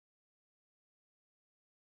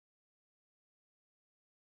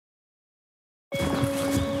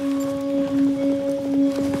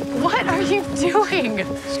What are you doing?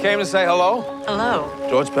 Just came to say hello. Hello.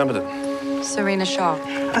 George Pemberton. Serena Shaw.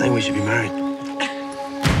 I think we should be married.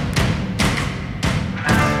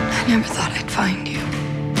 I never thought I'd find you.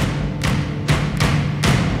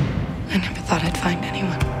 I never thought I'd find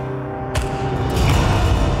anyone.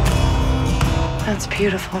 That's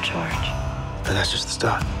beautiful, George. But that's just the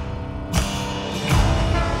start.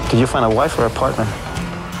 Did you find a wife or a partner?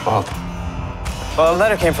 Both. Well, a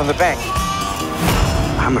letter came from the bank.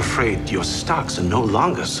 I'm afraid your stocks are no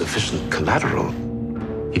longer sufficient collateral.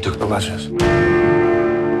 He took the ledgers.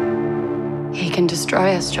 He can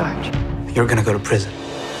destroy us, George. You're gonna go to prison.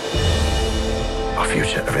 Our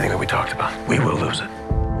future, everything that we talked about, we will lose it.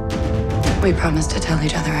 We promised to tell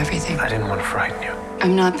each other everything. I didn't want to frighten you.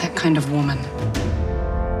 I'm not that kind of woman.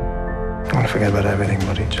 I want to forget about everything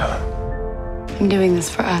but each other. I'm doing this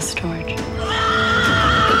for us, George.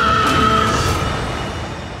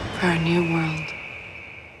 For our new world.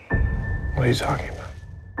 What are you talking about?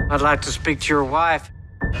 I'd like to speak to your wife.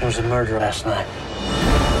 There was a murder last night.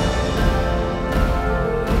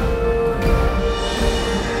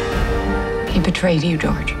 He betrayed you,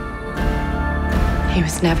 George. He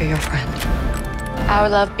was never your friend. Our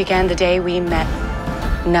love began the day we met.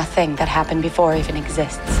 Nothing that happened before even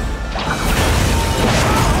exists.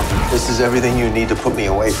 This is everything you need to put me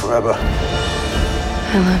away forever.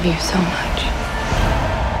 I love you so much.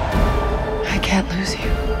 I can't lose you.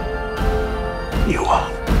 You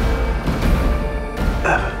won't.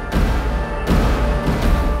 Ever.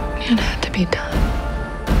 It had to be done.